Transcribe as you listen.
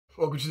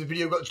Welcome to the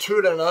video. We've got the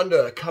Tour Down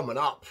Under coming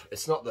up.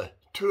 It's not the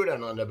Tour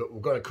Down Under, but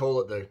we're going to call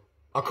it the,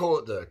 I'll call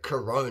it the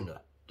Corona.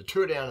 The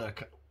Tour Down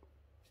Under.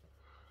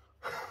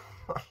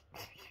 I'm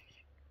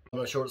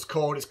not sure what it's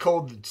called. It's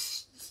called the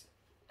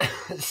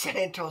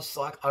Santos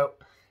Cycle.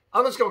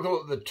 I'm just going to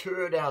call it the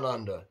Tour Down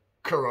Under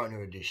Corona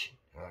Edition.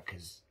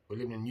 Because we're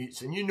living in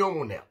it's a new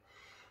normal now.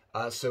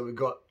 So we've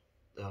got,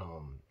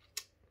 for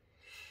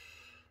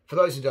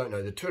those who don't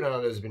know, the Tour Down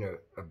Under has been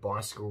a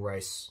bicycle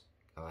race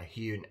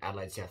here in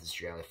Adelaide, South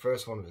Australia. The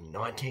first one was in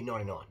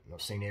 1999, and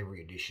I've seen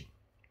every edition.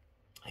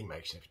 I think maybe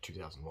except for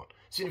 2001.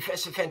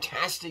 It's a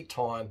fantastic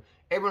time.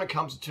 Everyone that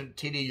comes to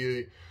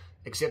TDU,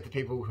 except the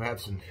people who have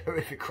some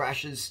horrific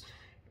crashes,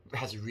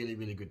 has a really,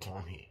 really good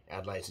time here.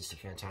 Adelaide's just a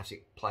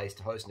fantastic place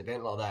to host an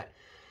event like that.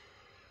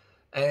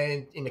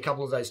 And in a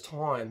couple of days'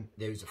 time,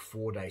 there's a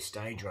 4-day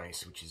stage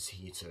race, which is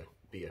here to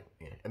be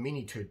a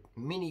mini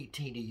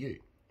TDU.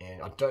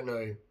 And I don't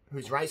know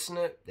who's racing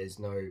it. There's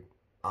no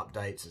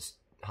updates. It's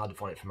hard to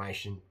find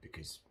information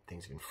because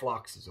things have been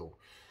flux. There's all,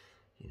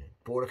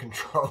 border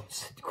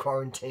controls,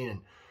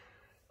 quarantine.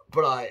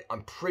 But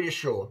I'm pretty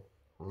sure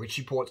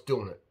Richie Porte's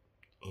doing it,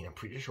 and I'm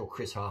pretty sure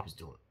Chris Harper's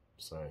doing it.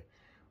 So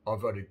I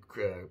voted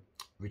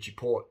Richie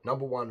Porte,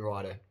 #1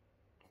 rider,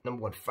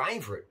 #1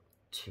 favourite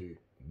to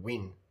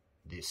win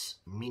this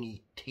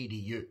mini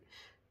TDU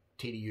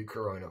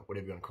Corona,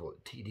 whatever you want to call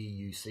it,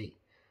 TDUC,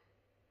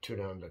 Tour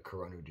Down Under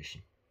Corona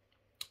Edition.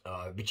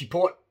 Richie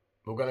Porte,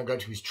 we're going to go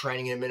to his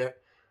training in a minute.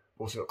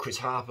 We've also got Chris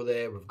Harper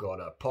there. We've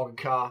got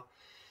Pogacar,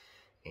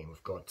 and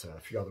we've got a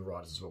few other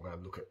riders as well. We're going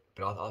to look at,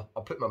 but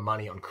I'll put my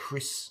money on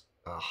Chris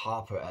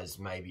Harper as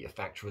maybe a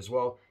factor as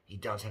well. He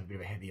does have a bit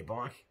of a heavier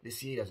bike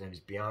this year. He doesn't have his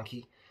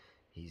Bianchi.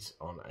 He's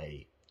on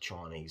a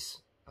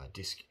Chinese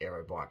disc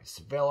aero bike, a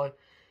Cervelo,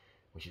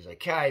 which is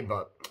okay,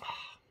 but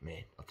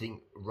man, I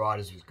think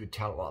riders with good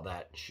talent like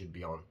that should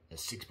be on a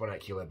 6.8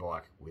 kilo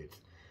bike with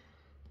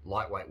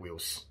lightweight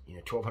wheels,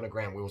 1200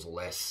 gram wheels or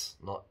less,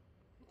 not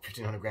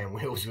 1500 gram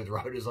wheels with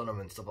rotors on them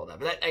and stuff like that.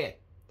 But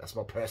that's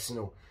my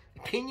personal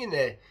opinion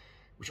there,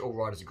 which all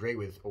riders agree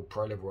with, all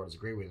pro level riders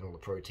agree with, and all the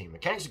pro team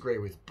mechanics agree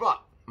with,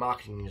 but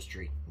marketing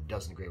industry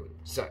doesn't agree with.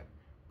 So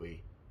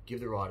we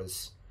give the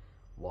riders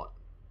what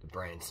the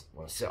brands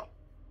want to sell.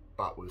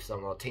 But with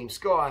something like Team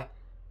Sky,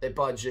 their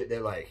budget,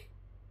 they're like,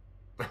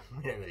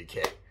 we don't really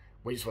care.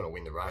 We just want to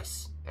win the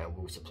race, and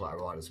we'll supply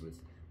riders with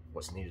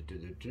what's needed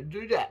to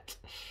do that.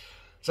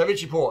 So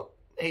Richie Porte,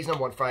 he's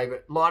 #1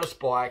 favourite, lightest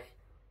bike,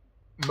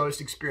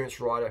 most experienced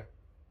rider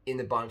in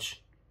the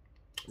bunch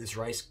this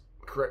race.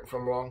 Correct me if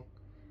I'm wrong.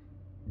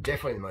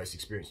 Definitely the most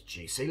experienced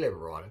GC level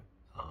rider.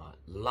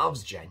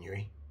 Loves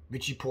January.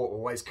 Richie Porte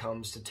always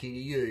comes to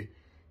TDU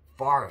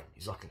firing.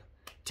 He's like a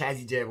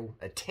Tassie Devil,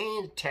 a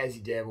tan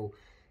Tassie Devil.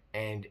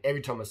 And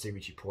every time I see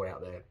Richie Porte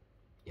out there,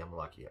 I'm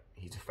like, yeah,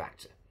 he's a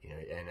factor.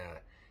 And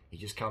he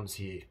just comes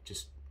here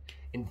just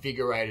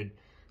invigorated,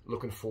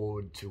 looking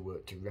forward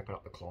to wrapping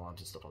up the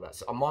climbs and stuff like that.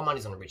 So my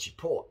money's on a Richie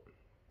Porte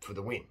for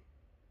the win.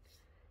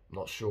 I'm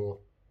not sure,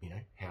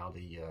 how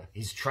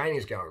his training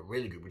is going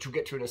really good, which we'll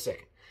get to in a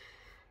second.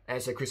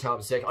 And so Chris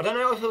Harper's second. I don't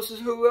know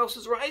who else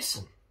is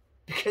racing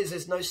because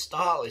there's no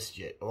start list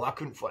yet. Well, I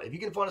couldn't find. If you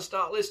can find a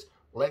start list,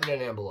 let me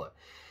know down below.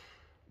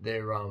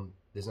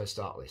 There's no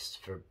start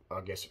list for,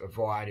 I guess, a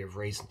variety of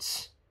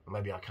reasons. Or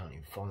maybe I can't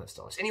even find that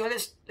start list. Anyway,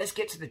 let's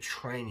get to the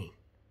training.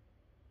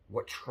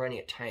 What training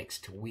it takes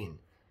to win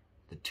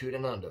the Tour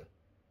Down Under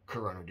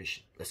Corona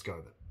Edition. Let's go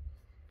over it.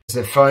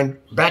 So the phone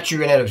battery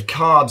ran out of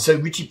carbs. So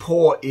Richie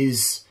Porte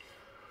is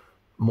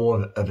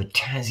more of a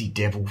Tassie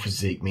Devil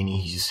physique, meaning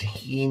he's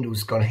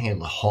going to handle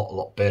the hot a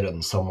lot better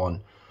than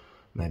someone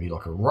maybe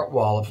like a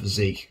Rottweiler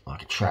physique,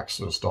 like a track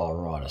sort of style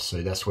rider.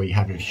 So that's where you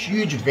have a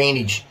huge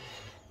advantage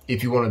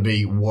if you want to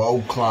be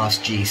world-class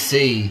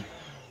GC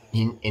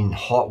in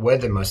hot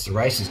weather most of the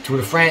races. Tour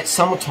de France,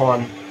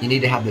 summertime, you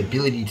need to have the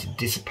ability to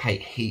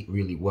dissipate heat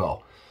really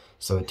well.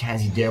 So a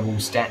Tassie Devil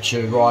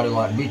stature rider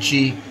like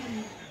Richie,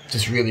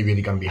 just really,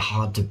 really going to be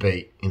hard to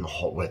beat in the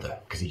hot weather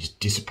because he just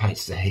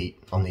dissipates the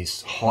heat on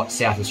these hot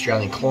South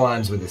Australian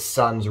climbs where the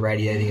sun's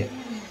radiating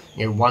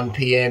at 1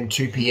 p.m,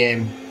 2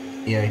 p.m,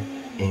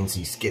 and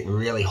he's getting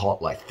really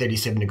hot, like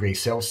 37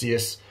 degrees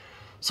Celsius.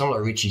 Someone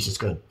like Richie's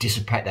just going to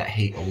dissipate that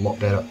heat a lot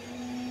better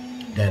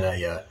than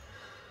a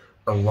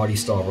Roddy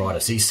style rider.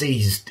 So you see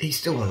he's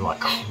still doing like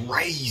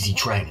crazy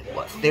training,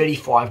 like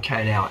 35k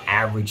an hour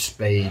average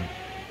speed.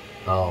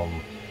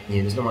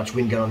 There's not much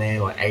wind going on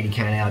there, like 80k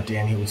an hour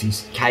downhills.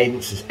 His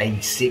cadence is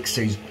 86,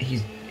 so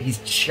he's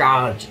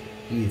charged.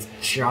 He is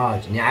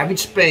charged. Now, average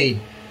speed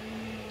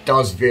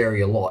does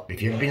vary a lot.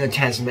 If you've ever been to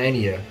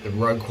Tasmania, the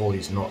road quality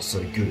is not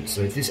so good.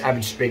 So if this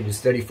average speed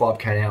was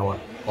 35k an hour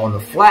on the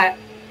flat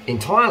in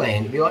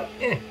Thailand, you'd be like,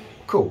 yeah,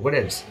 cool,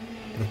 whatever.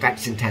 But the fact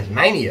it's in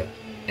Tasmania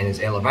and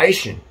there's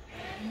elevation,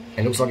 and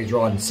it looks like he's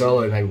riding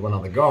solo, maybe one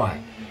other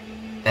guy,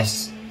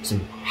 that's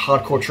some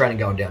hardcore training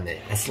going down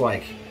there. That's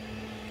like,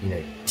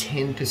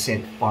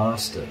 10%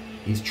 faster.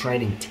 He's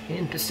training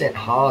 10%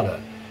 harder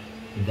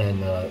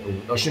than,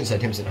 I shouldn't say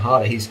 10%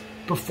 harder, he's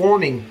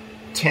performing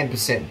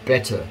 10%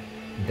 better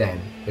than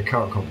the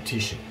current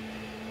competition.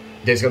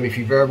 There's going to be a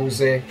few variables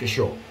there for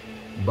sure,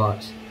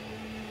 but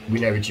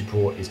we know Richie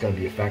Porte is going to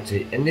be a factor.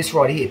 And this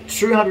right here,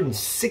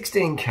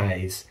 216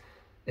 Ks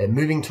at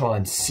moving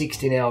time,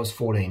 16 hours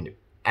 14,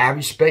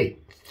 average speed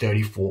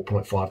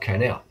 34.5 K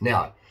an hour.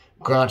 Now,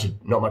 granted,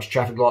 not much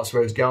traffic lights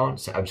where it's going,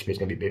 so average speed is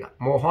going to be a bit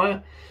more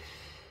higher.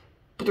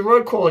 But the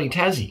road quality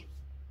Tassie,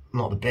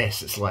 not the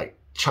best. It's like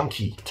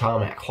chunky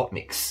tarmac hot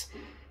mix.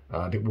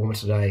 A bit warmer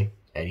today,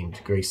 18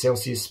 degrees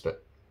Celsius,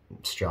 but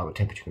Strava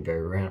temperature can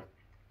vary around.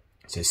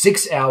 So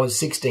 6 hours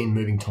 16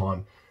 moving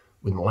time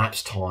with an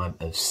elapsed time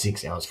of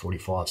 6 hours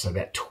 45, so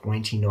about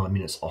 29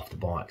 minutes off the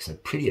bike. So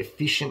pretty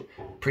efficient,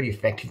 pretty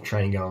effective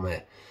training going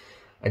there.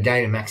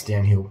 Again, a max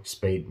downhill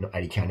speed, not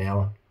 80 K an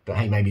hour, but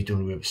hey, maybe he's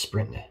doing a bit of a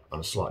sprint there on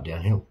a slight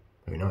downhill.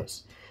 Who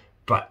knows?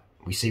 But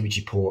we see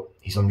Richie Porte,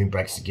 he's on mid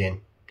brakes again.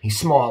 He's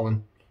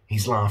smiling,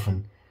 he's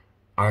laughing.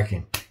 I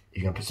reckon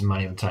you're going to put some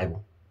money on the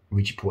table.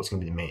 Richie Porte's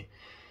going to be the man.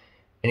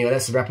 Anyway,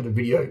 that's the wrap of the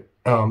video.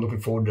 I'm looking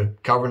forward to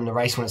covering the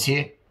race when it's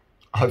here.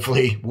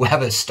 Hopefully, we'll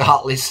have a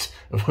start list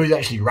of who's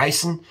actually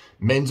racing,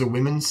 men's or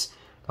women's.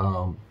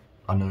 I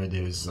know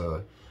there's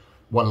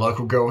one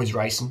local girl who's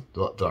racing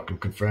that I can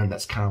confirm.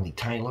 That's Carly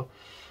Taylor.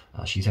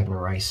 She's having a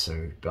race.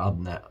 So, but other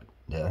than that,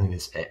 I think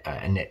there's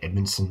Annette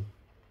Edmondson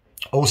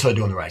also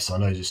doing the race. So I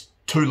know just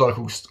 2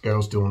 local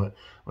girls doing it.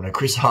 I know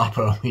Chris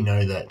Harper. We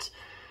know that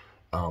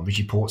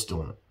Richie Porte's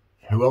doing it.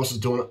 Who else is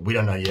doing it? We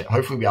don't know yet.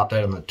 Hopefully, we'll be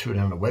updated on the Tour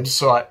Down on the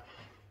website.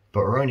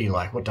 But we're only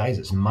like, what day is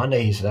it? It's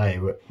Monday here today.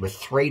 We're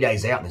 3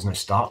 days out and there's no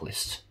start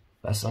list.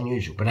 That's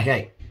unusual. But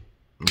okay,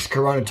 it's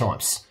Corona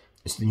times.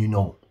 It's the new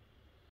normal.